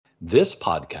This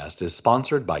podcast is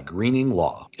sponsored by Greening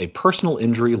Law, a personal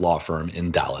injury law firm in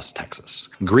Dallas, Texas.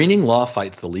 Greening Law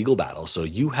fights the legal battle so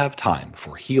you have time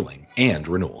for healing and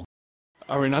renewal.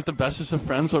 Are we not the bestest of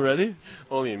friends already?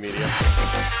 Only in media.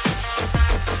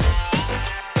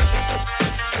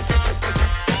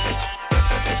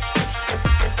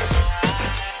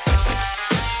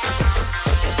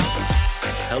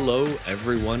 Hello,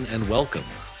 everyone, and welcome.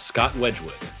 Scott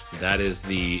Wedgwood. That is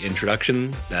the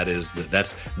introduction. That's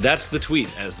the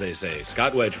tweet, as they say.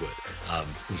 Scott Wedgwood.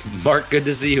 Mark, good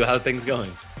to see you. How's things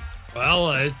going?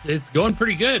 Well, it's going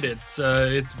pretty good. It's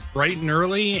bright and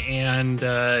early, and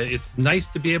it's nice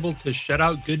to be able to shut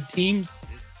out good teams.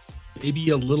 It's maybe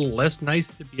a little less nice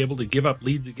to be able to give up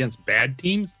leads against bad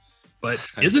teams, but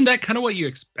isn't that kind of what you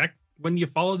expect when you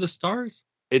follow the Stars?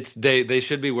 They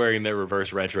should be wearing their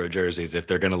reverse retro jerseys if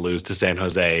they're going to lose to San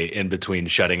Jose in between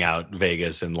shutting out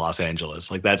Vegas and Los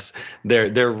Angeles. Like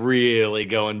they're really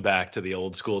going back to the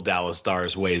old school Dallas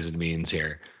Stars ways and means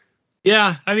here.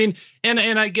 Yeah, I mean, and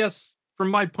I guess from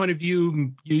my point of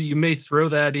view, you may throw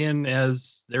that in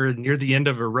as they're near the end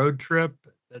of a road trip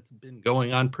that's been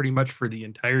going on pretty much for the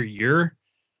entire year,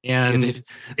 and they've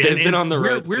been on the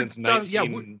road since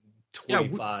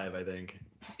 1925, I think.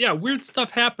 Yeah, weird stuff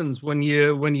happens when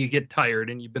you get tired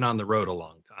and you've been on the road a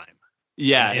long time.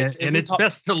 Yeah, it's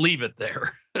best to leave it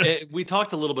there. We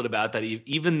talked a little bit about that.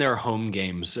 Even their home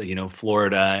games,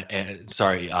 Florida,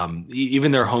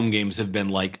 even their home games have been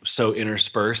like so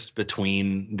interspersed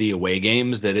between the away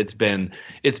games that it's been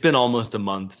almost a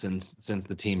month since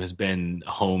the team has been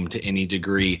home to any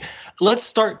degree. Let's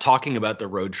start talking about the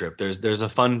road trip. There's a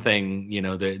fun thing,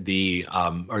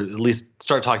 or at least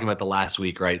start talking about the last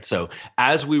week, right? So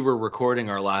as we were recording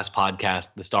our last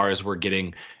podcast, the Stars were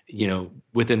getting,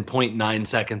 within 0.9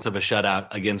 seconds of a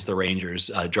shutout against the Rangers,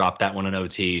 dropped that one in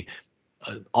OT.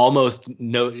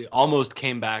 Almost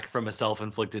came back from a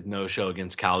self-inflicted no-show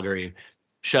against Calgary,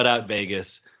 shut out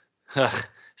Vegas,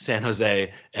 San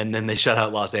Jose, and then they shut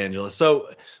out Los Angeles.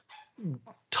 So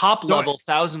top level,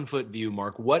 1,000-foot view,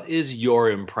 Mark, what is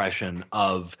your impression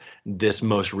of this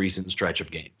most recent stretch of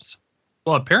games?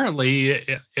 Well,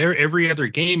 apparently every other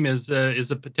game is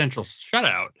a potential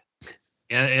shutout.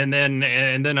 And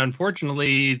then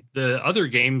unfortunately the other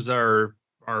games are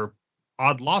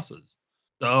odd losses.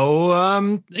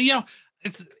 So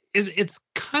it's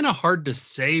kind of hard to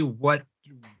say what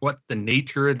the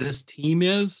nature of this team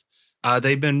is.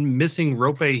 They've been missing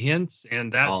Roope Hintz,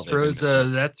 and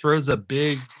that throws a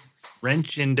big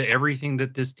wrench into everything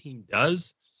that this team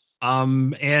does.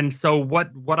 And so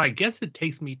what I guess it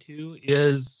takes me to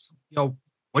is,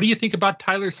 what do you think about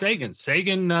Tyler Seguin?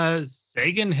 Seguin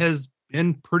has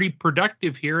been pretty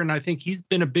productive here, and I think he's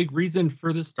been a big reason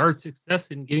for the Stars' success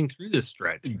in getting through this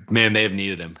stretch. Man, they have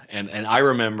needed him, and I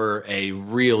remember a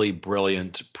really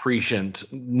brilliant, prescient,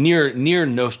 near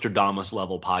Nostradamus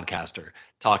level podcaster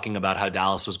talking about how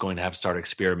Dallas was going to have to start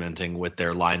experimenting with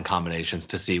their line combinations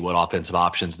to see what offensive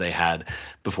options they had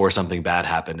before something bad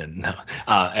happened. And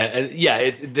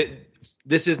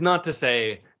this is not to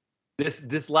say.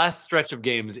 This last stretch of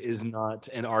games is not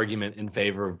an argument in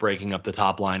favor of breaking up the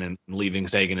top line and leaving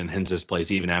Seguin in Hintz's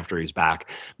place even after he's back.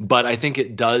 But I think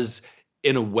it does,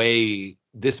 in a way,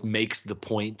 this makes the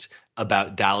point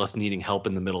about Dallas needing help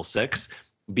in the middle six,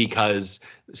 because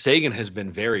Seguin has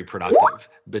been very productive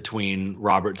between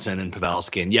Robertson and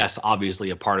Pavelski. And yes,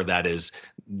 obviously a part of that is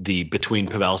the between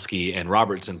Pavelski and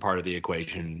Robertson part of the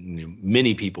equation.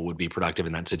 Many people would be productive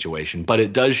in that situation, but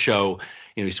it does show,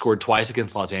 he scored twice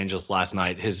against Los Angeles last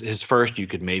night. His first, you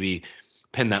could maybe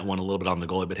pin that one a little bit on the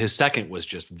goalie, but his second was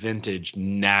just vintage,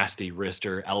 nasty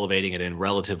wrister, elevating it in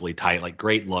relatively tight, like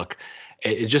great look.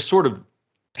 It just sort of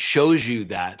shows you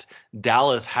that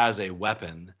Dallas has a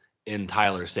weapon in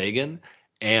Tyler Seguin,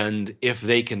 and if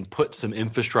they can put some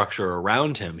infrastructure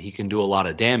around him, he can do a lot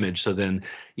of damage. So then,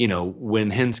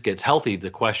 when Hintz gets healthy, the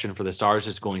question for the Stars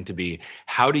is going to be,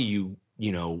 how do you,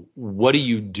 what do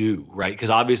you do, right?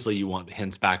 Because obviously you want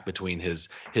Hintz back between his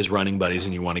running buddies,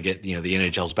 and you want to get, the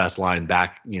NHL's best line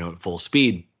back, at full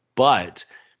speed. But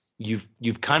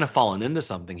you've kind of fallen into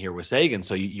something here with Seguin.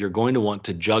 So you're going to want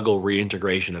to juggle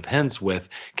reintegration of Hintz with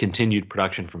continued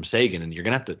production from Seguin, and they're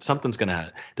going to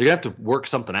have to work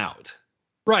something out.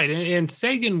 Right. And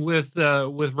Seguin with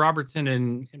Robertson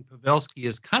and Pavelski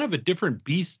is kind of a different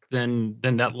beast than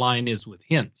that line is with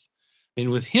Hintz. And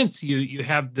with Hintz, you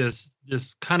have this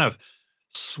kind of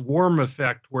swarm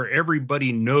effect where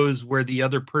everybody knows where the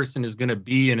other person is going to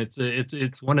be, and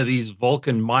it's one of these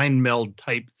Vulcan mind meld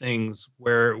type things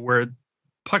where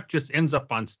puck just ends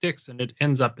up on sticks and it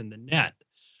ends up in the net.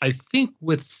 I think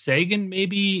with Seguin,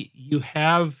 maybe you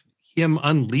have him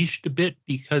unleashed a bit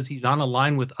because he's on a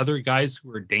line with other guys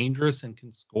who are dangerous and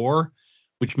can score,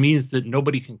 which means that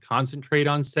nobody can concentrate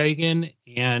on Seguin.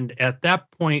 And at that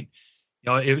point,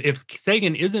 if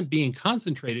Seguin isn't being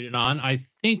concentrated on, I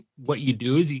think what you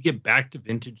do is you get back to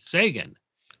vintage Seguin.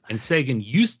 And Seguin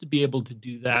used to be able to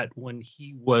do that when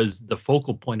he was the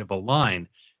focal point of a line.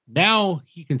 Now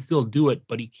he can still do it,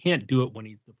 but he can't do it when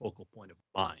he's the focal point of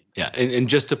a line. Yeah, and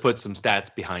just to put some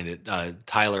stats behind it,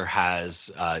 Tyler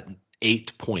has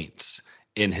 8 points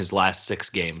in his last 6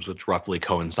 games, which roughly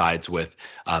coincides with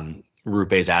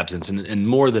Rupe's absence, and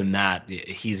more than that,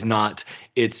 he's not.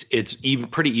 It's even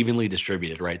pretty evenly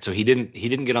distributed, right? So he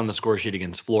didn't get on the score sheet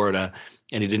against Florida,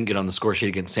 and he didn't get on the score sheet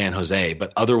against San Jose,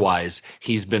 but otherwise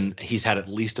he's had at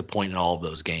least a point in all of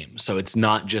those games. So it's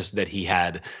not just that he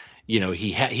had.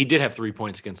 He did have 3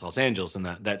 points against Los Angeles, and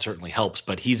that certainly helps.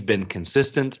 But he's been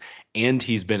consistent and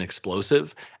he's been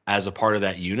explosive as a part of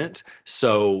that unit.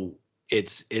 So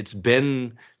it's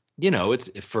been,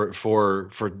 it's for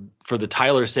the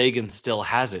Tyler Seguin still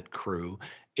has it crew.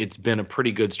 It's been a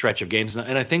pretty good stretch of games,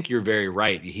 and I think you're very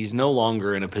right. He's no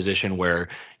longer in a position where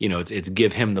it's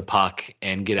give him the puck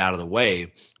and get out of the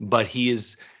way, but he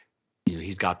is.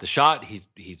 He's got the shot. He's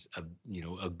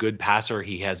a good passer.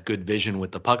 He has good vision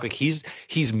with the puck. Like he's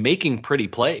making pretty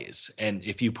plays. And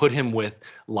if you put him with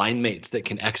line mates that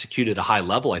can execute at a high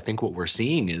level, I think what we're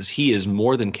seeing is he is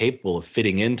more than capable of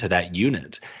fitting into that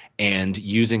unit and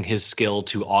using his skill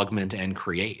to augment and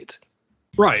create.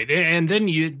 Right. And then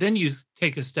you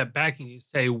take a step back and you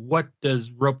say, what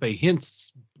does Roope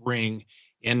Hintz bring?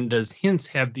 And does Hintz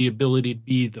have the ability to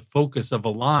be the focus of a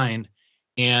line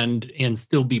and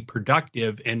still be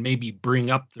productive and maybe bring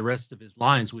up the rest of his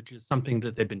lines, which is something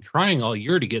that they've been trying all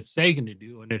year to get Seguin to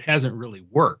do, and it hasn't really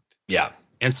worked. Yeah.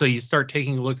 And so you start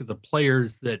taking a look at the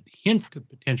players that Hintz could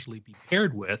potentially be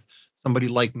paired with, somebody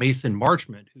like Mason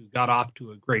Marchment, who got off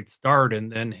to a great start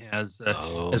and then has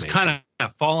kind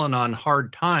of fallen on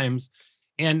hard times.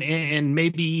 And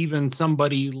maybe even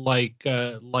somebody like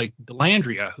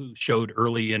Dellandrea, who showed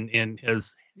early and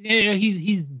has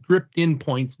he's dripped in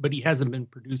points, but he hasn't been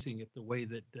producing it the way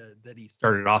that he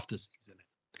started off this season.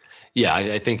 Yeah,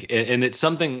 I think, and it's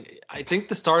something I think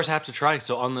the Stars have to try.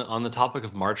 So on the topic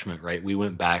of Marchment, right? We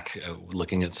went back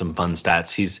looking at some fun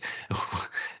stats.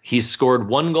 He's scored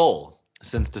 1 goal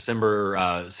since December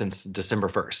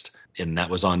 1st, and that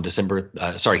was on December.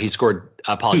 He scored.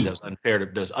 Apologies, that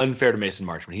was unfair to Mason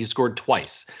Marchment. He scored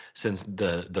twice since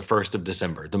the 1st of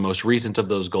December. The most recent of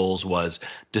those goals was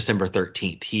December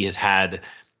 13th. He has had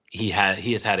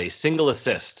a single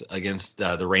assist against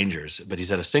the Rangers, but he's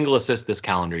had a single assist this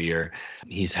calendar year.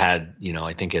 He's had,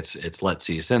 I think it's let's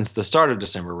see, since the start of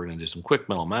December, we're going to do some quick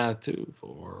mental math. 2,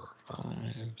 4, 5,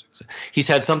 6. He's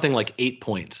had something like 8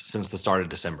 points since the start of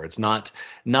December. It's not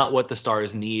what the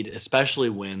Stars need, especially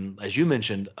when, as you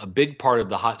mentioned, a big part of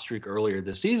the hot streak earlier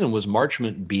this season was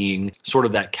Marchment being sort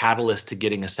of that catalyst to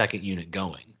getting a second unit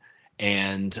going.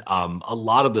 And a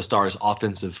lot of the Stars'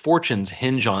 offensive fortunes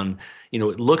hinge on, it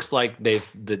looks like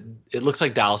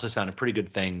Dallas has found a pretty good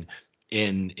thing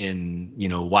in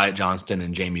Wyatt Johnston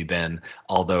and Jamie Benn.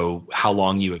 Although how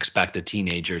long you expect a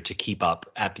teenager to keep up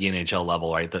at the NHL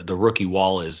level, right? The rookie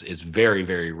wall is very,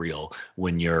 very real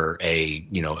when you're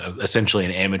essentially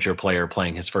an amateur player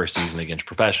playing his first season against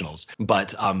professionals.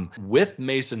 But with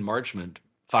Mason Marchment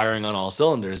firing on all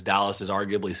cylinders, Dallas is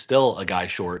arguably still a guy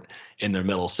short in their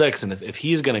middle six. And if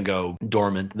he's going to go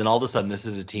dormant, then all of a sudden this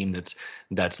is a team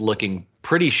that's looking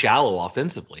pretty shallow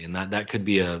offensively. And that could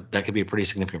be a pretty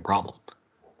significant problem.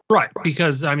 Right.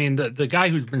 Because I mean, the guy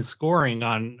who's been scoring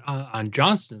on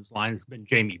Johnston's line has been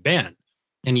Jamie Benn.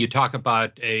 And you talk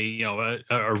about a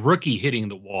rookie hitting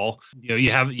the wall.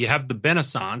 You have the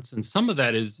Renaissance, and some of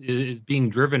that is being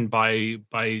driven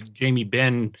by Jamie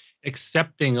Benn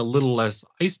accepting a little less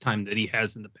ice time that he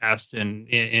has in the past,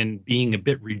 and being a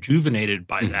bit rejuvenated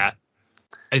by that.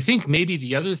 I think maybe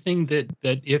the other thing that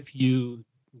if you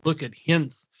look at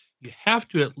Hintz, you have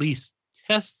to at least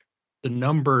test the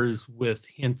numbers with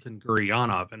Hintz and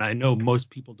Gurianov. And I know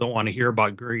most people don't want to hear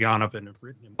about Gurianov and have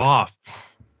written him off.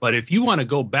 But if you want to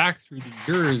go back through the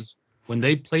years when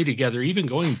they play together, even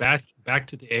going back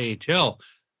to the AHL,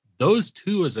 those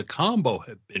two as a combo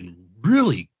have been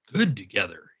really good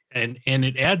together. And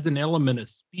it adds an element of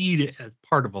speed as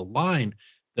part of a line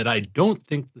that I don't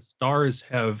think the Stars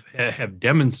have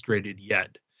demonstrated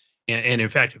yet. And in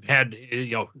fact, have had,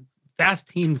 fast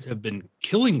teams have been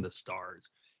killing the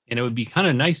Stars. And it would be kind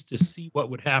of nice to see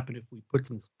what would happen if we put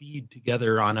some speed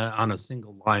together on a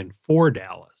single line for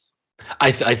Dallas.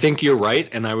 I think you're right,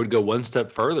 and I would go one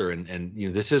step further, and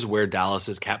this is where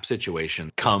Dallas's cap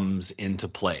situation comes into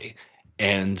play.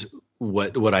 And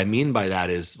what I mean by that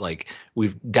is like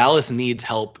Dallas needs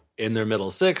help in their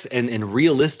middle six, and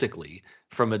realistically,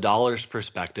 from a dollars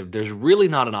perspective, there's really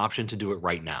not an option to do it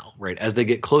right now, right? As they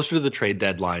get closer to the trade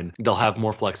deadline, they'll have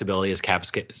more flexibility as cap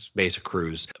space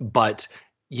accrues. But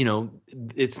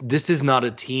this is not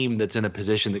a team that's in a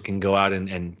position that can go out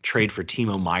and trade for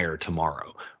Timo Meier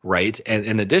tomorrow, right?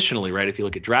 And additionally, right, if you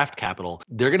look at draft capital,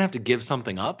 they're going to have to give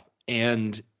something up,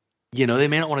 and they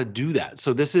may not want to do that.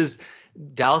 So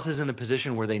Dallas is in a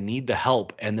position where they need the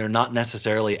help, and they're not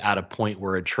necessarily at a point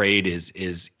where a trade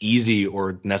is easy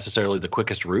or necessarily the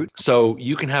quickest route. So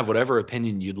you can have whatever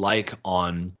opinion you'd like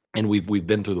on, and we've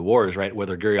been through the wars, right?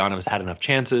 Whether Gurianov has had enough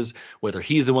chances, whether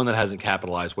he's the one that hasn't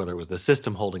capitalized, whether it was the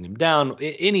system holding him down,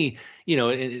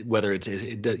 whether it's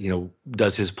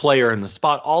does his player in the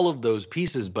spot, all of those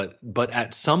pieces. But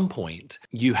at some point,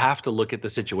 you have to look at the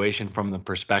situation from the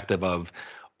perspective of,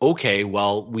 okay,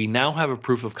 well, we now have a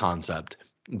proof of concept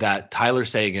that Tyler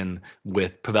Seguin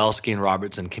with Pavelski and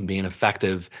Robertson can be an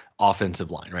effective offensive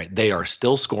line, right? They are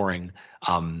still scoring.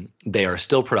 They are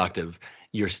still productive.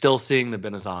 You're still seeing the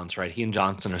Benazons, right? He and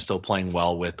Johnston are still playing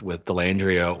well with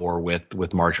Delandria or with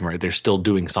Marchment. They're still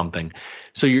doing something.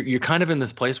 So you're kind of in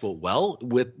this place, well,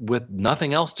 with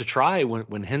nothing else to try,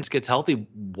 when Hintz gets healthy,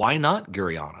 why not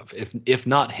Gurianov? If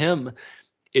not him,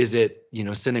 is it,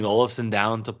 sending Olofsson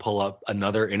down to pull up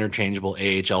another interchangeable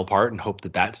AHL part and hope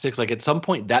that sticks? Like, at some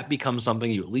point, that becomes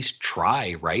something you at least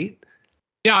try, right?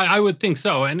 Yeah, I would think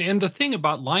so. And the thing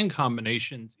about line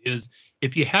combinations is,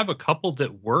 if you have a couple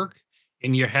that work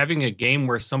and you're having a game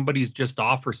where somebody's just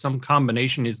off or some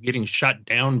combination is getting shut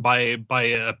down by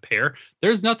a pair,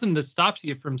 there's nothing that stops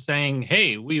you from saying,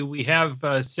 hey, we have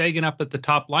Seguin up at the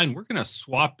top line. We're going to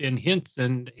swap in Hintz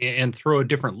and throw a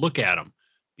different look at him.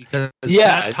 Because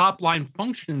that top line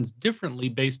functions differently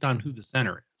based on who the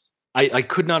center is. I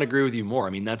could not agree with you more. I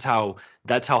mean, that's how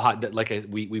hot that, like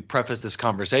we preface this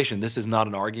conversation. This is not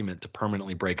an argument to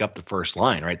permanently break up the first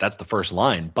line, right? That's the first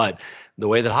line. But the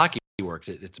way that hockey works,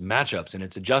 it's matchups and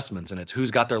it's adjustments and it's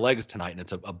who's got their legs tonight, and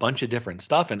it's a bunch of different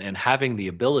stuff. And having the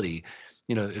ability,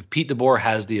 if Pete DeBoer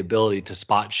has the ability to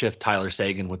spot shift Tyler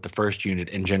Seguin with the first unit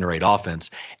and generate offense,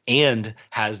 and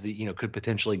has the, could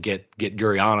potentially get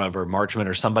Gurianov or Marchment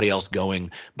or somebody else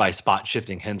going by spot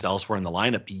shifting Hintz elsewhere in the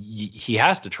lineup, he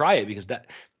has to try it, because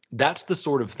that's the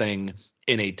sort of thing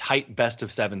in a tight best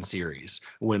of 7 series,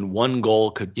 when one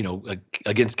goal could,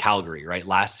 against Calgary, right,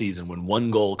 last season, when one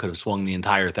goal could have swung the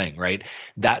entire thing, right?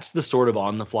 That's the sort of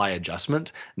on the fly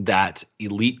adjustment that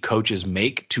elite coaches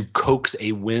make to coax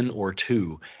a win or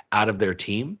two out of their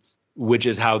team, which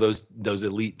is how those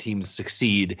elite teams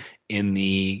succeed in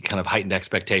the kind of heightened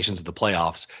expectations of the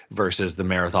playoffs versus the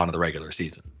marathon of the regular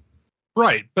season.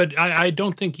 Right. But I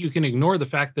don't think you can ignore the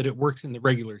fact that it works in the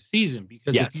regular season,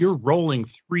 because yes, if you're rolling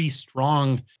 3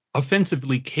 strong,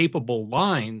 offensively capable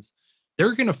lines,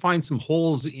 they're going to find some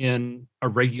holes in a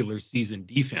regular season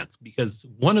defense, because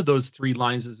one of those 3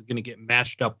 lines is going to get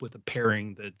matched up with a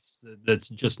pairing that's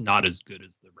just not as good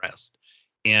as the rest.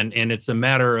 And it's a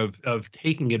matter of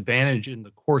taking advantage in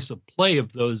the course of play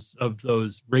of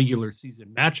those regular season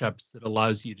matchups that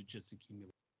allows you to just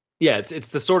accumulate. Yeah, it's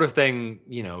the sort of thing,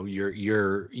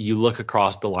 you look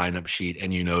across the lineup sheet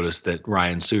and you notice that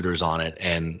Ryan Suter's on it,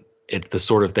 and it's the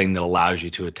sort of thing that allows you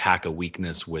to attack a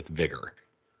weakness with vigor.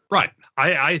 Right.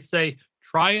 I say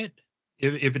try it.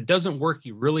 If it doesn't work,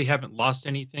 you really haven't lost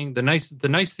anything. The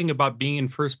nice thing about being in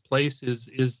first place is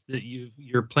that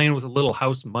you're playing with a little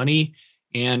house money,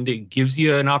 and it gives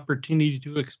you an opportunity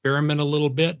to experiment a little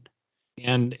bit.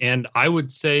 And I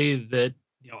would say that,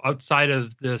 outside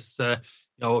of this,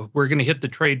 we're going to hit the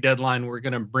trade deadline, we're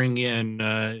going to bring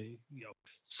in,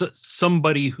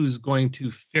 somebody who's going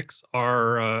to fix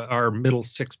our middle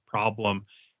 6 problem,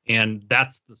 and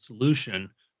that's the solution.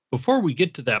 Before we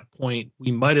get to that point,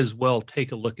 we might as well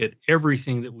take a look at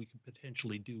everything that we could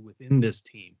potentially do within this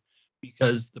team,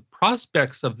 because the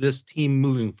prospects of this team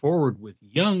moving forward with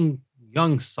young,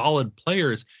 solid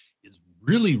players is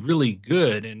really, really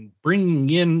good, and bringing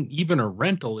in even a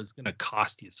rental is going to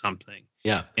cost you something.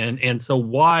 Yeah. And so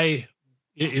why,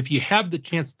 if you have the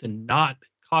chance to not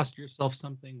cost yourself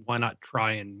something, why not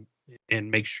try and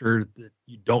make sure that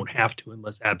you don't have to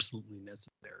unless absolutely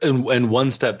necessary? And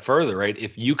one step further, right?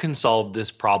 If you can solve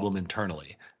this problem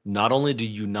internally, not only do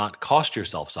you not cost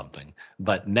yourself something,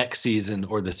 but next season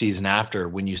or the season after,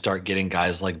 when you start getting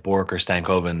guys like Bork or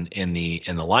Stankoven in the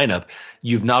lineup,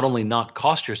 you've not only not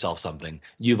cost yourself something,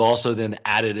 you've also then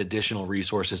added additional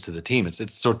resources to the team. It's the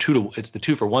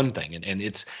 2-for-1 thing, and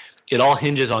it all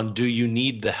hinges on, do you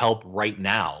need the help right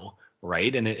now?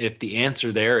 Right. And if the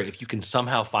answer there, if you can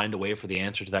somehow find a way for the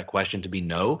answer to that question to be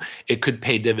no, it could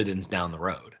pay dividends down the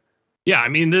road. Yeah, I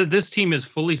mean, this team is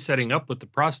fully setting up with the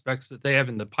prospects that they have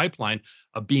in the pipeline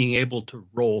of being able to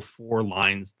roll 4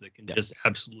 lines that can just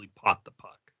absolutely pot the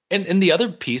puck. And the other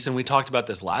piece, and we talked about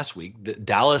this last week, the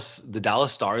Dallas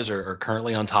Stars are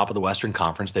currently on top of the Western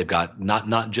Conference. They've got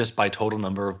not just by total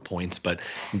number of points, but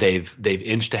they've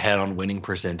inched ahead on winning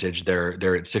percentage. They're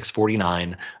at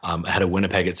 649, ahead of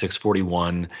Winnipeg at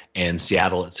 641 and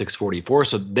Seattle at 644.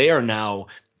 So they are now,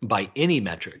 by any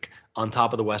metric, on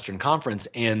top of the Western Conference.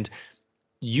 And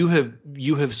you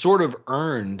have sort of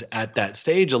earned at that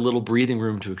stage a little breathing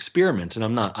room to experiment. And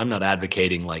I'm not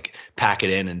advocating like pack it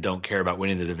in and don't care about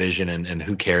winning the division and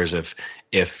who cares if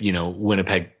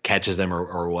Winnipeg catches them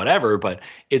or whatever. But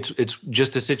it's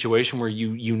just a situation where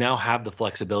you now have the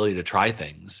flexibility to try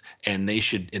things, and they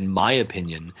should, in my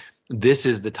opinion, this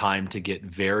is the time to get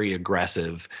very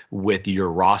aggressive with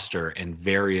your roster and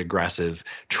very aggressive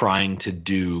trying to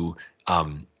do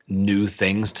new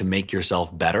things to make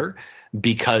yourself better.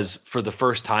 Because for the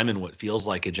first time in what feels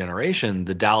like a generation,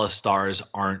 the Dallas Stars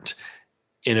aren't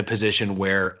in a position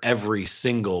where every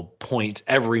single point,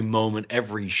 every moment,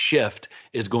 every shift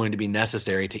is going to be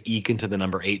necessary to eke into the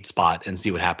number 8 spot and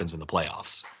see what happens in the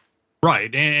playoffs.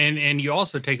 Right. And you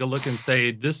also take a look and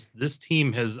say this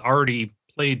team has already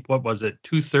played, what was it,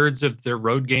 2/3 of their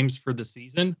road games for the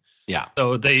season. Yeah.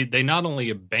 So they not only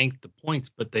have banked the points,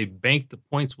 but they banked the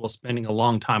points while spending a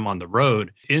long time on the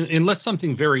road. Unless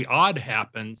something very odd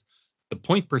happens, the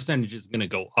point percentage is going to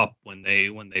go up when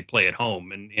they play at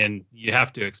home. And you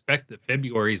have to expect that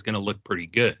February is going to look pretty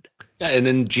good. Yeah, and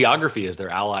then geography is their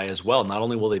ally as well. Not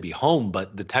only will they be home,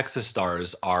 but the Texas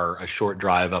Stars are a short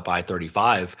drive up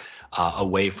I-35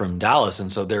 away from Dallas. And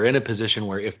so they're in a position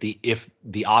where if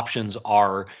the options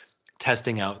are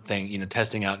testing out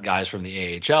guys from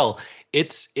the AHL,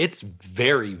 it's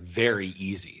very, very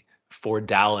easy for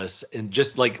Dallas. And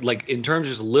just like in terms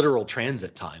of just literal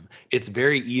transit time, it's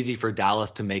very easy for Dallas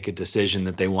to make a decision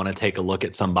that they want to take a look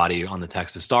at somebody on the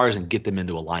Texas Stars and get them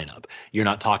into a lineup. You're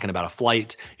not talking about a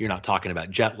flight. You're not talking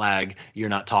about jet lag. You're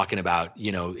not talking about,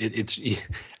 and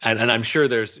I'm sure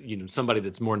there's, somebody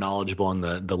that's more knowledgeable on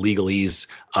the legalese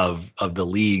of the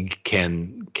league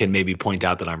can maybe point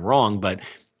out that I'm wrong, but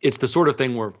it's the sort of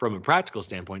thing where, from a practical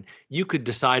standpoint, you could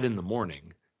decide in the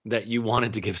morning that you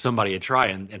wanted to give somebody a try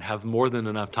and have more than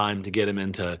enough time to get them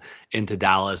into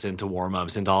Dallas, into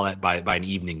warmups, into all that by an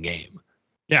evening game.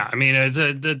 Yeah, I mean,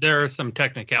 there are some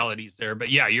technicalities there, but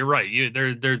yeah, you're right.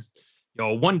 There's a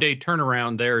 1-day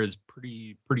turnaround there is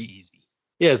pretty easy.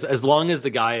 Yes, as long as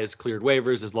the guy has cleared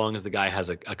waivers, as long as the guy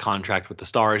has a contract with the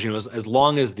Stars, as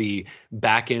long as the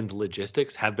back end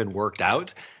logistics have been worked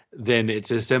out, then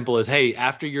it's as simple as, hey,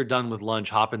 after you're done with lunch,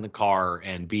 hop in the car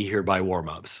and be here by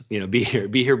warmups. Be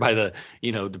here by the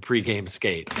the pregame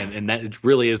skate, and that it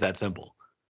really is that simple.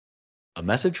 A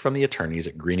message from the attorneys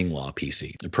at Greening Law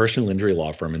PC, a personal injury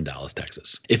law firm in Dallas,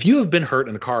 Texas. If you have been hurt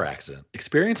in a car accident,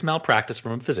 experienced malpractice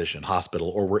from a physician, hospital,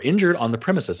 or were injured on the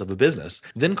premises of a business,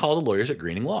 then call the lawyers at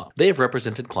Greening Law. They have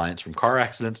represented clients from car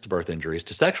accidents to birth injuries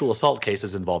to sexual assault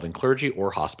cases involving clergy or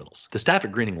hospitals. The staff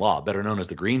at Greening Law, better known as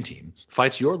the Green Team,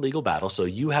 fights your legal battle so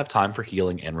you have time for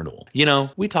healing and renewal.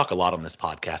 We talk a lot on this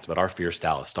podcast about our fierce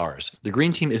Dallas Stars. The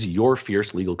Green Team is your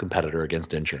fierce legal competitor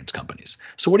against insurance companies.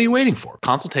 So what are you waiting for?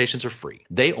 Consultations are free.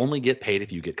 They only get paid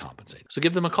if you get compensated. So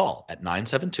give them a call at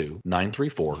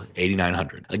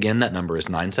 972-934-8900. Again, that number is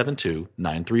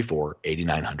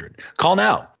 972-934-8900. Call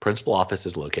now. Principal office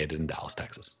is located in Dallas,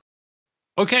 Texas.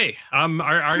 Okay.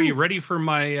 Are you ready for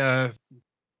my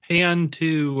pan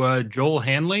to Joel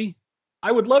Hanley?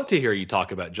 I would love to hear you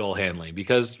talk about Joel Hanley,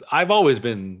 because I've always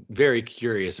been very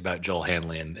curious about Joel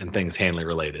Hanley and things Hanley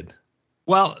related.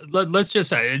 Well, let's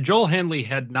just say Joel Hanley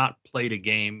had not played a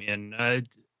game in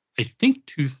I think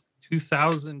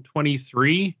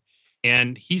 2023,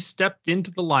 and he stepped into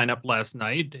the lineup last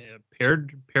night,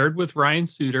 paired with Ryan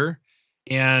Suter,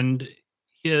 and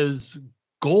his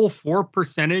goal for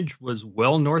percentage was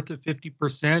well north of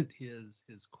 50%.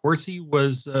 His Corsi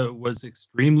was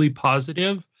extremely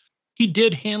positive. He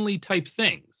did Hanley type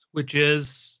things, which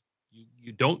is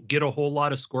you don't get a whole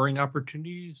lot of scoring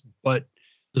opportunities, but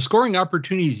the scoring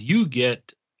opportunities you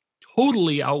get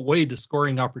totally outweigh the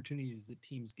scoring opportunities that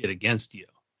teams get against you.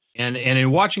 And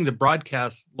in watching the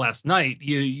broadcast last night,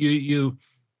 you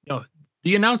know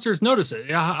the announcers notice it.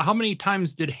 How many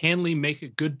times did Hanley make a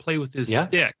good play with his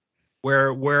stick,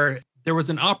 where there was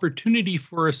an opportunity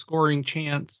for a scoring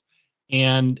chance,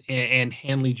 and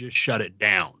Hanley just shut it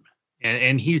down.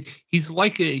 And he's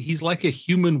like a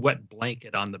human wet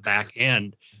blanket on the back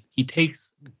end. He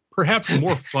takes perhaps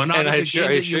more fun out And of I the assure,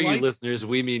 game I that assure you you like. listeners,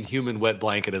 we mean human wet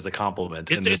blanket as a compliment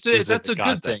in this That's specific a good thing.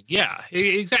 context. Yeah,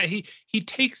 exactly. He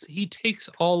takes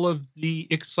all of the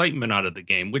excitement out of the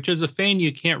game, which as a fan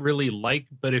you can't really like.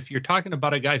 But if you're talking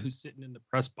about a guy who's sitting in the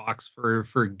press box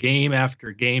for game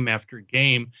after game after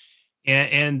game,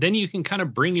 and then you can kind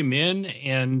of bring him in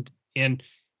and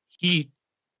he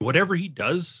whatever he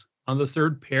does on the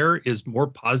third pair is more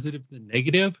positive than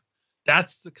negative.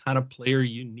 That's the kind of player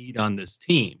you need on this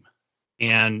team.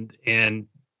 And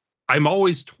I'm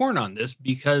always torn on this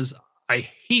because I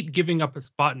hate giving up a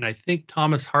spot, and I think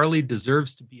Thomas Harley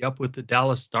deserves to be up with the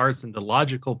Dallas Stars, and the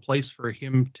logical place for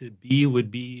him to be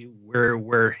would be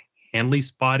where Hanley's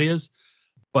spot is.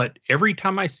 But every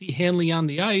time I see Hanley on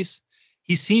the ice,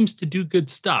 he seems to do good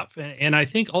stuff. And I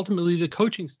think ultimately the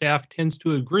coaching staff tends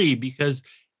to agree, because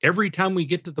every time we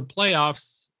get to the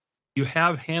playoffs, you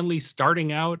have Hanley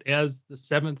starting out as the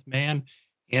seventh man,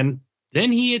 and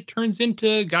then it turns into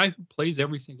a guy who plays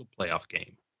every single playoff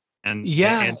game. And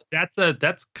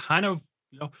that's kind of,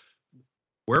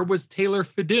 where was Taylor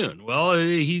Fedun? Well,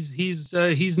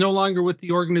 he's no longer with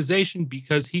the organization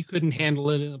because he couldn't handle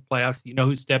it in the playoffs. You know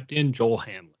who stepped in? Joel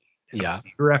Hanley. Yeah.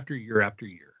 Year after year after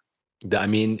year. I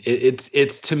mean,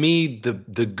 it's to me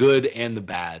the good and the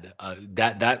bad.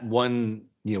 That one,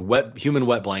 human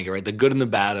wet blanket, right? The good and the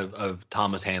bad of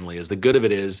Thomas Hanley is, the good of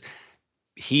it is,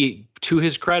 he, to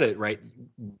his credit, right,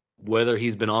 whether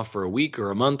he's been off for a week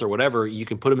or a month or whatever, you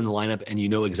can put him in the lineup and you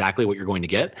know exactly what you're going to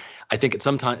get. I think it's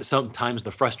sometimes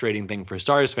the frustrating thing for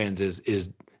Stars fans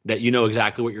is that you know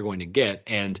exactly what you're going to get,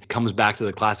 and comes back to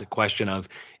the classic question of,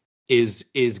 is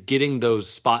getting those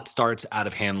spot starts out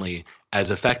of Hanley, as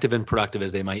effective and productive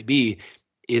as they might be,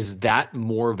 is that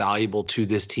more valuable to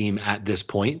this team at this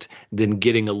point than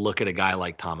getting a look at a guy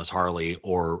like Thomas Harley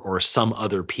or some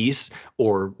other piece,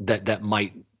 or that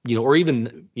might, or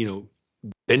even,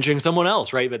 benching someone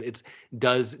else, right? But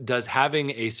does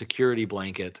having a security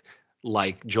blanket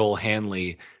like Joel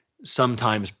Hanley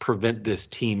sometimes prevent this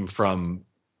team from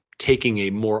taking a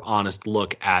more honest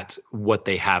look at what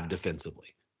they have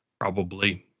defensively?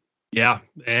 Probably. Yeah.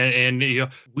 And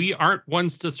we aren't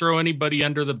ones to throw anybody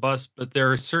under the bus, but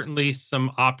there are certainly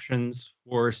some options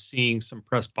for seeing some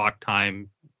box time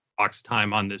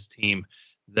on this team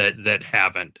that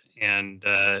haven't. And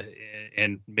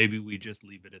maybe we just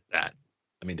leave it at that.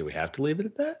 I mean, do we have to leave it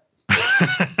at that?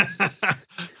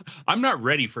 I'm not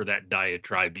ready for that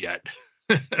diatribe yet.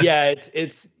 Yeah,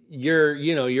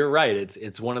 you're right.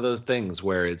 It's one of those things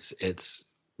where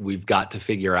we've got to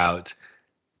figure out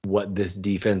what this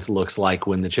defense looks like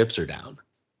when the chips are down.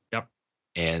 Yep.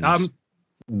 And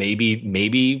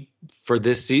maybe for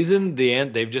this season,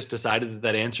 they've just decided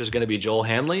that answer is going to be Joel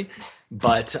Hanley,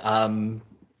 but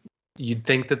you'd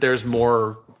think that there's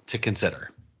more to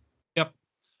consider. Yep.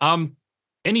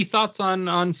 Any thoughts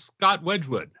on Scott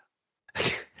Wedgwood?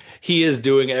 He is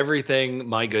doing everything,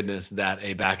 my goodness, that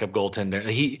a backup goaltender.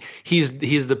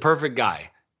 He's the perfect guy,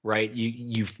 right?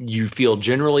 You feel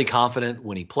generally confident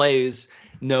when he plays.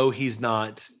 No, he's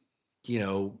not,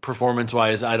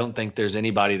 performance-wise, I don't think there's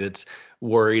anybody that's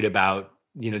worried about,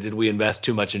 did we invest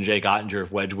too much in Jake Ottinger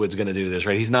if Wedgwood's going to do this,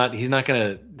 right? He's not going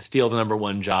to steal the number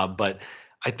one job, but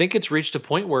I think it's reached a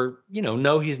point where,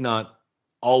 no, he's not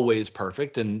always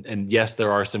perfect. And yes,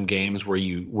 there are some games where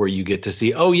you get to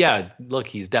see, oh yeah, look,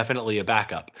 he's definitely a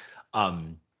backup.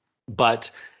 But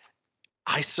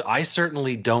I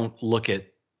certainly don't look at,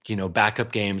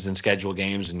 backup games and schedule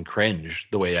games and cringe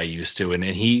the way I used to. And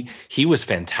he was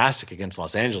fantastic against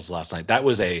Los Angeles last night. That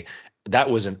was an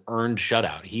earned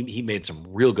shutout. He made some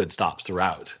real good stops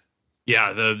throughout.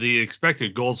 Yeah. The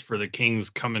expected goals for the Kings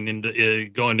going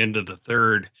into the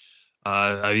third.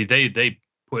 I mean, they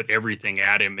put everything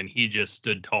at him and he just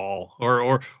stood tall,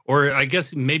 or I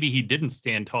guess maybe he didn't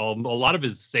stand tall. A lot of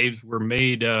his saves were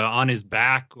made on his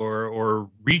back or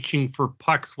reaching for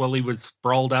pucks while he was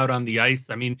sprawled out on the ice.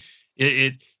 I mean,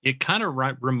 it kind of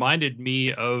reminded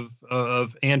me of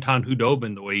Anton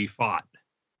Khudobin, the way he fought.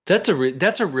 That's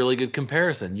a really good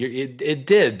comparison. It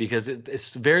did, because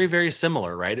it's very, very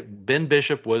similar, right? Ben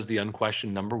Bishop was the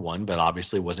unquestioned number one, but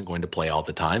obviously wasn't going to play all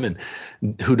the time, and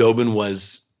Khudobin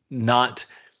was not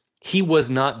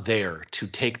there to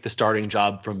take the starting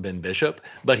job from Ben Bishop,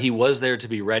 but he was there to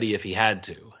be ready if he had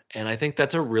to. And I think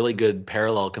that's a really good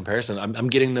parallel comparison. I'm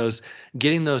getting those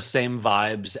same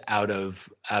vibes out of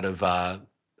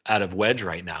Wedge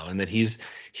right now, and that he's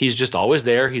just always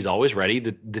there. He's always ready.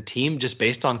 The team, just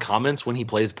based on comments when he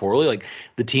plays poorly, like,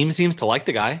 the team seems to like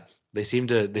the guy. They seem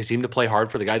to play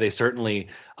hard for the guy. They certainly,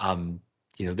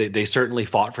 they certainly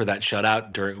fought for that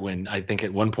shutout when I think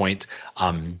at one point,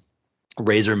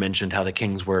 Razor mentioned how the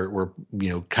Kings were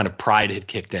kind of pride had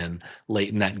kicked in late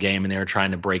in that game, and they were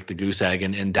trying to break the goose egg,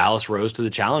 and Dallas rose to the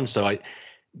challenge. So it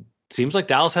seems like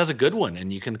Dallas has a good one,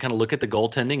 and you can kind of look at the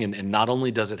goaltending, and not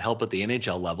only does it help at the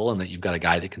NHL level and that you've got a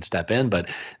guy that can step in, but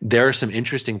there are some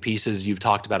interesting pieces you've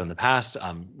talked about in the past,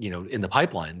 in the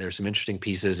pipeline. There's some interesting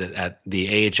pieces at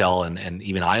the AHL and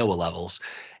even Iowa levels,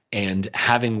 and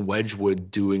having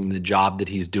Wedgwood doing the job that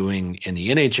he's doing in the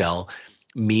NHL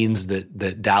means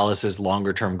that Dallas's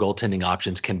longer term goaltending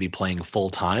options can be playing full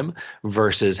time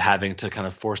versus having to kind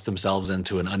of force themselves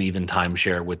into an uneven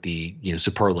timeshare with the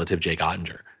superlative Jake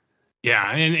Ottinger.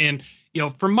 Yeah, and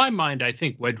from my mind, I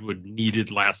think Wedgwood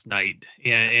needed last night,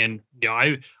 and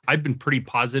I've been pretty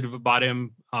positive about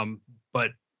him,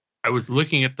 but I was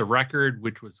looking at the record,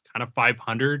 which was kind of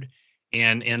 500,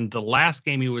 and the last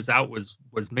game he was out was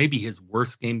maybe his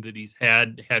worst game that he's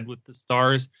had with the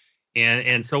Stars.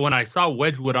 And so when I saw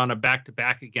Wedgwood on a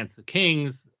back-to-back against the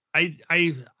Kings, I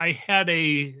had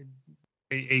a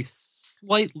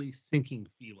slightly sinking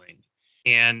feeling,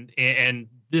 and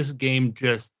this game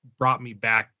just brought me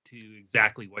back to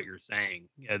exactly what you're saying.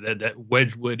 That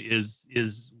Wedgwood is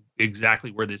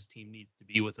exactly where this team needs to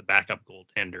be with a backup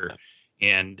goaltender,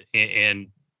 and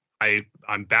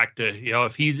I'm back to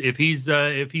if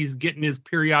he's getting his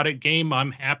periodic game,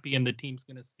 I'm happy, and the team's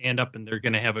going to stand up and they're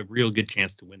going to have a real good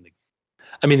chance to win the game.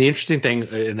 I mean, the interesting thing,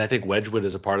 and I think Wedgwood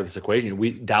is a part of this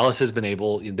equation. Dallas has been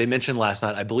able. They mentioned last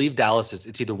night, I believe Dallas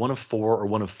it's either one of 4 or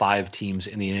one of 5 teams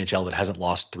in the NHL that hasn't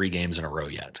lost 3 games in a row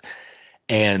yet.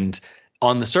 And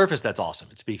on the surface, that's awesome.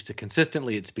 It speaks to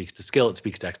consistently. It speaks to skill. It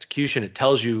speaks to execution. It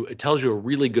tells you a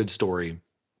really good story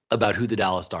about who the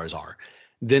Dallas Stars are.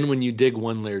 Then when you dig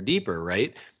one layer deeper,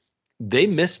 right? They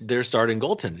missed their starting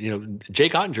goaltender.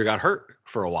 Jake Ottinger got hurt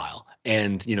for a while,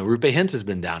 and Roope Hintz has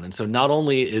been down. And so not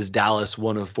only is Dallas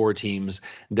one of 4 teams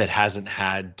that hasn't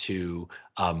had a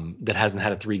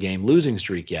 3-game losing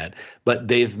streak yet, but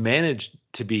they've managed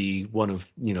to be one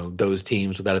of those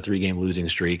teams without a 3-game losing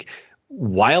streak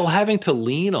while having to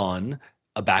lean on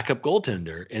a backup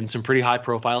goaltender in some pretty high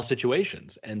profile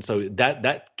situations. And so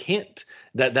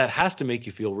that has to make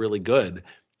you feel really good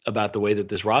about the way that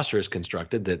this roster is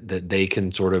constructed, that they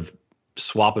can sort of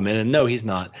swap him in. And no, he's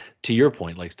not, to your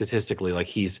point, like statistically,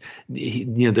 like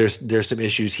there's some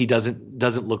issues. He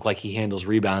doesn't look like he handles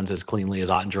rebounds as cleanly as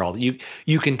Ottinger.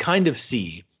 You can kind of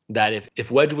see that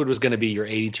if Wedgwood was going to be your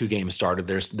 82 game starter,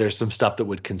 there's some stuff that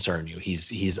would concern you.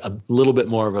 He's a little bit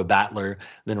more of a battler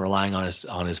than relying on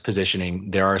his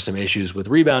positioning. There are some issues with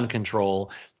rebound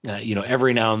control.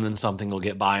 Every now and then something will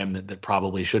get by him that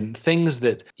probably shouldn't. Things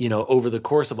that over the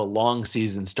course of a long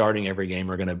season, starting every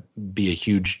game are going to be a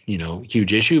huge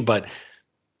issue. But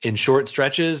in short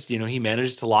stretches, he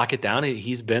manages to lock it down.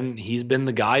 He's been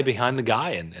the guy behind the guy,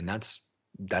 and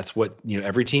that's what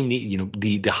every team need.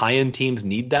 The high end teams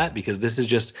need that, because this is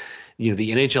just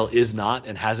the NHL is not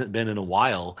and hasn't been in a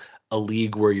while a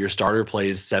league where your starter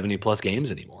plays 70 plus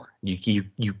games anymore.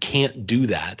 You can't do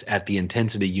that at the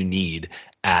intensity you need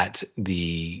at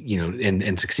the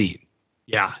and succeed.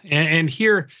 Yeah, and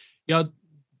here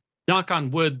knock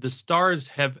on wood, the Stars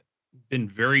have been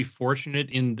very fortunate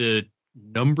in the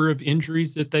number of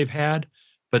injuries that they've had,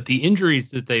 but the injuries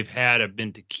that they've had have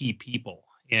been to key people.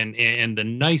 And the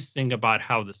nice thing about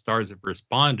how the Stars have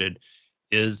responded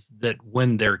is that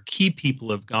when their key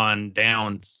people have gone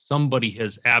down, somebody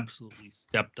has absolutely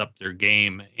stepped up their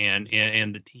game, and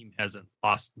the team hasn't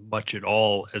lost much at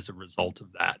all as a result of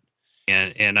that.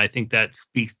 And I think that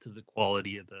speaks to the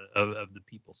quality of the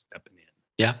people stepping in.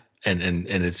 Yeah, and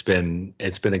it's been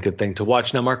a good thing to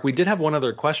watch. Now, Mark, we did have one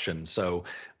other question. So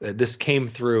this came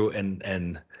through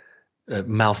and.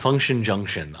 Malfunction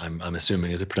Junction, I'm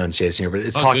assuming is the pronunciation here, but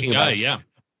it's talking about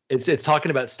it's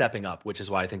talking about stepping up, which is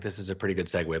why I think this is a pretty good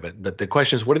segue. But the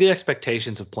question is, what are the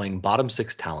expectations of playing bottom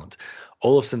 6 talent?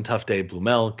 Olofsson, Tufte,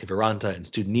 Blumel, Kiviranta, and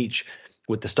Studenic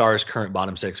with the Stars' current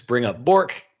bottom 6. Bring up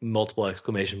Bork, multiple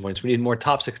exclamation points. We need more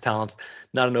top 6 talents,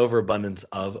 not an overabundance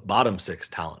of bottom 6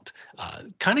 talent.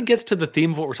 Kind of gets to the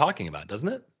theme of what we're talking about, doesn't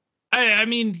it? I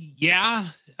mean, yeah.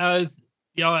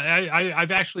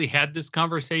 I've actually had this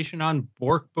conversation on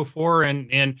Bork before,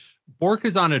 and Bork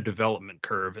is on a development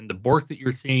curve, and the Bork that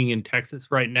you're seeing in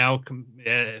Texas right now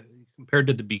compared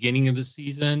to the beginning of the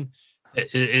season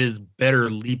is better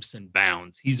leaps and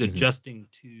bounds. He's adjusting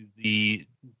to the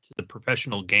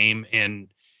professional game, and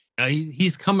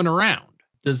he's coming around.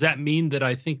 Does that mean that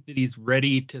I think that he's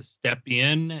ready to step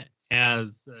in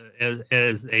as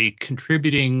a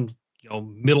contributing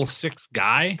middle 6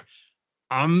 guy?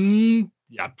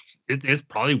 Yeah, it's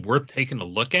probably worth taking a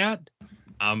look at.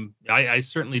 I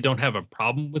certainly don't have a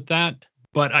problem with that,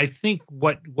 But I think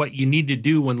what you need to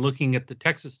do when looking at the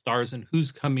Texas Stars and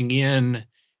who's coming in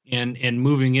and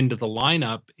moving into the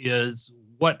lineup is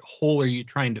what hole are you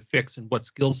trying to fix and what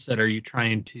skill set are you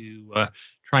trying to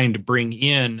bring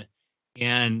in,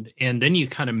 and then you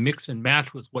kind of mix and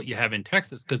match with what you have in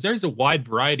Texas, because there's a wide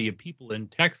variety of people in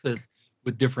Texas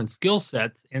with different skill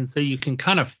sets, and so you can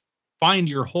kind of find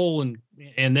your hole and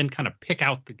then kind of pick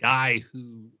out the guy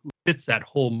who fits that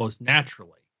hole most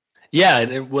naturally. Yeah,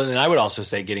 and I would also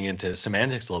say, getting into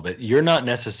semantics a little bit, you're not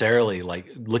necessarily,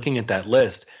 like, looking at that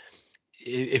list.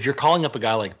 If you're calling up a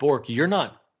guy like Bourque, you're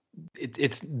not.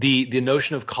 It's the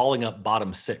notion of calling up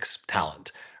bottom six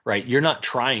talent, right? You're not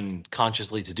trying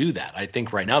consciously to do that. I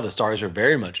think right now the Stars are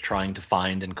very much trying to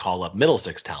find and call up middle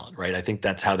six talent, right? I think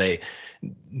that's how they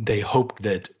hope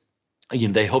that,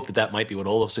 they hope that might be what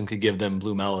Olofsson could give them,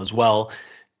 Blumel as well.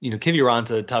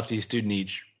 Kiviranta, Tufte,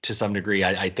 Studenic, to some degree,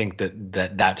 I think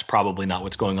that's probably not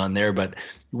what's going on there. But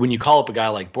when you call up a guy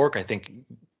like Bourque, I think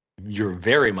you're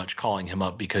very much calling him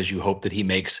up because you hope that he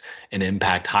makes an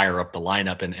impact higher up the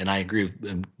lineup. And I agree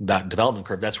about development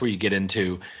curve. That's where you get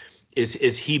into,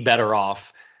 is he better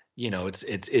off?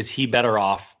 Is he better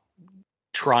off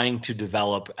trying to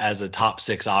develop as a top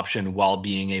six option while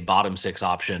being a bottom six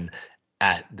option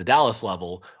at the Dallas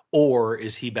level? Or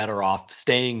is he better off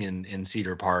staying in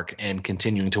Cedar Park and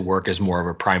continuing to work as more of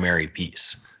a primary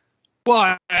piece?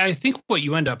 Well, I think what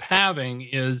you end up having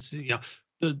is,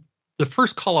 the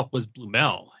first call up was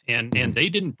Blumel, and they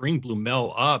didn't bring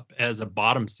Blumel up as a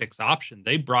bottom six option.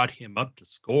 They brought him up to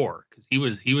score because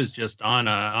he was just on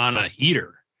a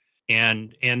heater,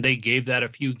 and they gave that a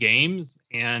few games,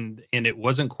 and it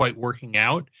wasn't quite working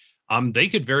out. They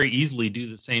could very easily do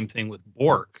the same thing with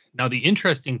Bourque. Now, the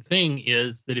interesting thing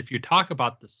is that if you talk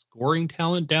about the scoring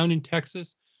talent down in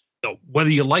Texas, so whether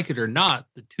you like it or not,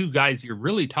 the two guys you're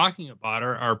really talking about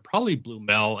are probably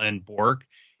Blumel and Bourque,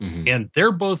 and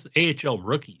they're both AHL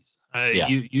rookies.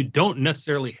 You don't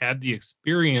necessarily have the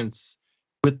experience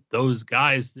with those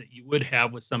guys that you would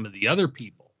have with some of the other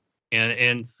people,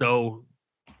 and so.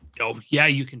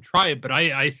 You can try it, but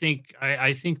I think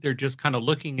they're just kind of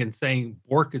looking and saying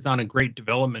Bourque is on a great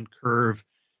development curve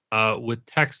with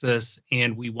Texas,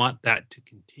 and we want that to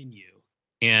continue.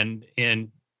 And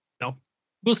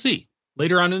we'll see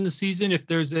later on in the season if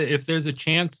there's a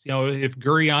chance. If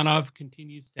Gurianov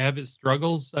continues to have his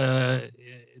struggles,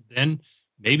 then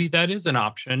maybe that is an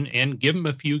option, and give him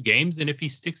a few games. And if he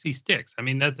sticks, he sticks. I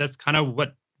mean, that's kind of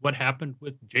what happened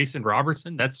with Jason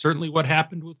Robertson. That's certainly what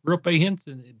happened with Roope Hintz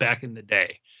back in the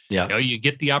day. Yeah. You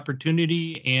get the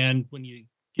opportunity, and when you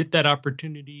get that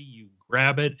opportunity, you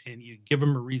grab it and you give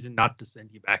them a reason not to send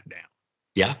you back down.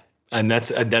 Yeah. And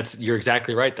that's you're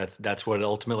exactly right. That's what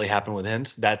ultimately happened with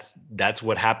Hintz. That's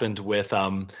what happened with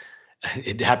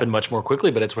it happened much more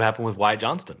quickly, but it's what happened with Wyatt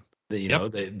Johnston.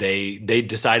 They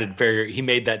decided he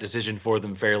made that decision for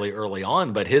them fairly early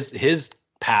on, but his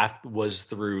path was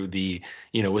through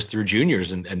through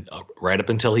juniors and right up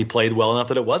until he played well enough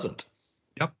that it wasn't.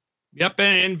 Yep.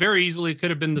 And very easily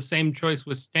could have been the same choice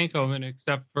with Stankoven,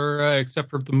 except for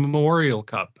the Memorial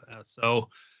Cup. So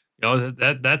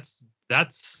that's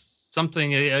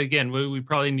something, again, we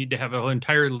probably need to have an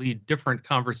entirely different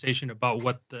conversation about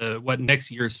what next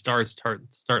year's Stars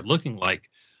start looking like.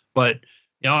 But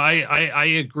I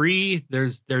agree.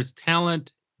 There's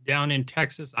talent down in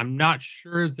Texas. I'm not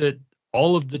sure that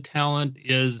all of the talent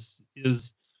is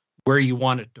where you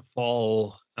want it to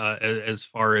fall as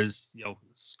far as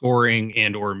scoring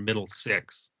and or middle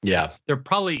six. Yeah,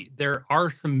 there are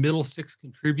some middle six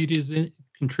contributors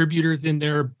in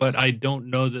there, but I don't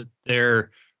know that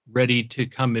they're ready to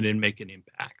come in and make an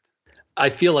impact. I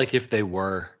feel like if they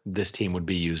were, this team would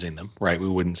be using them, right? We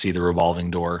wouldn't see the revolving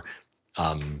door.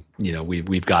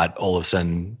 We've got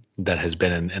Olofsson that has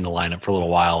been in the lineup for a little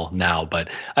while now, but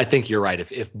I think you're right.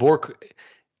 If Bourque,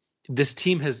 this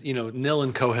team has, Nil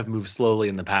and Co have moved slowly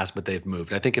in the past, but they've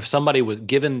moved. I think if somebody was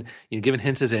given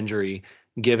Hintz's injury,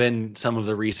 given some of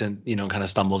the recent, kind of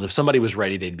stumbles, if somebody was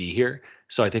ready, they'd be here.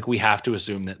 So I think we have to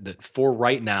assume that for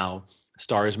right now,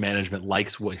 Stars management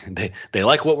likes what they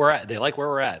like what we're at. They like where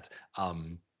we're at.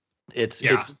 And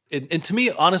to me,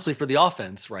 honestly, for the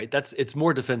offense, right, it's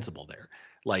more defensible there.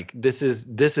 Like this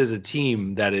is a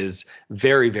team that is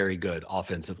very, very good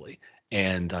offensively.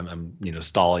 And I'm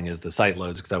stalling as the site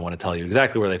loads because I want to tell you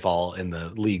exactly where they fall in the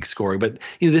league scoring. But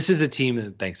this is a team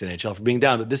that, thanks to NHL for being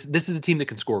down, but this is a team that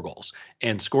can score goals,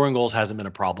 and scoring goals hasn't been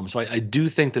a problem. So I do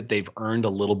think that they've earned a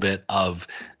little bit of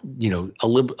a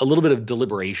little bit of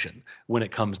deliberation when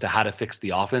it comes to how to fix the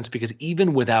offense, because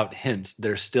even without Hintz,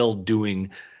 they're still doing,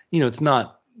 it's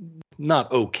not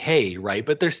okay, right?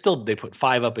 But they put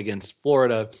 5 up against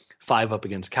Florida, 5 up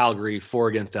against Calgary, 4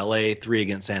 against LA, 3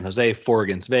 against San Jose, 4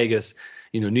 against Vegas.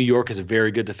 New York is a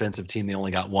very good defensive team. They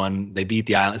only got 1. They beat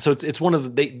the Islanders. So it's one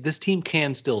of this team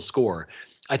can still score.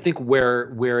 I think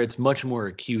where it's much more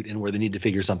acute and where they need to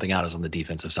figure something out is on the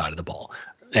defensive side of the ball.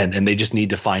 And they just need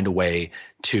to find a way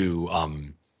to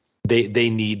they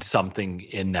need something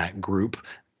in that group,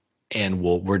 and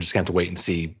we're just going to have to wait and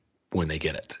see when they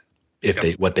get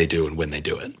it. What they do and when they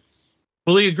do it.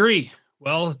 Fully agree.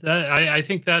 Well, I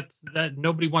think that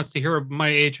nobody wants to hear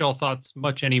my AHL thoughts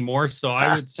much anymore. So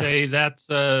I would say that's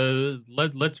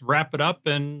let's wrap it up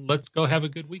and let's go have a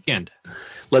good weekend.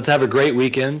 Let's have a great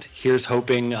weekend. Here's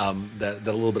hoping that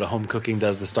a little bit of home cooking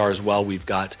does the Stars well. We've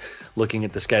got, looking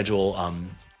at the schedule,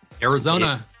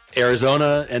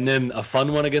 Arizona, and then a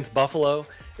fun one against Buffalo.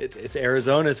 It's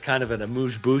Arizona. It's kind of an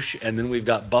amuse-bouche, and then we've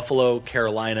got Buffalo,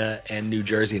 Carolina, and New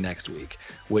Jersey next week,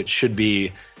 which should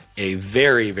be a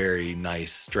very, very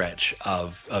nice stretch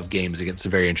of games against a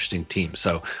very interesting team.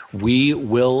 So we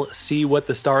will see what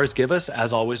the Stars give us.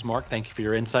 As always, Mark, thank you for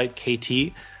your insight.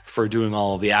 KT, for doing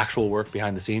all of the actual work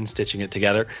behind the scenes, stitching it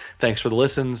together. Thanks for the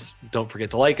listens. Don't forget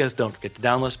to like us. Don't forget to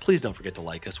download us. Please don't forget to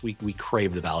like us. We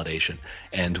crave the validation,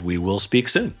 and we will speak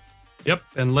soon. Yep,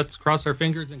 and let's cross our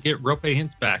fingers and get Roope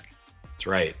Hintz back. That's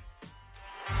right.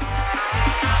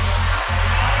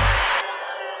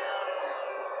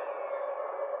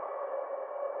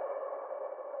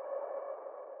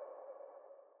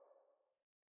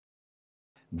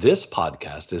 This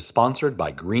podcast is sponsored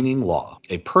by Greening Law,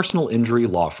 a personal injury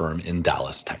law firm in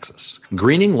Dallas, Texas.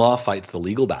 Greening Law fights the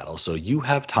legal battle so you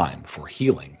have time for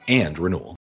healing and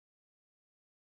renewal.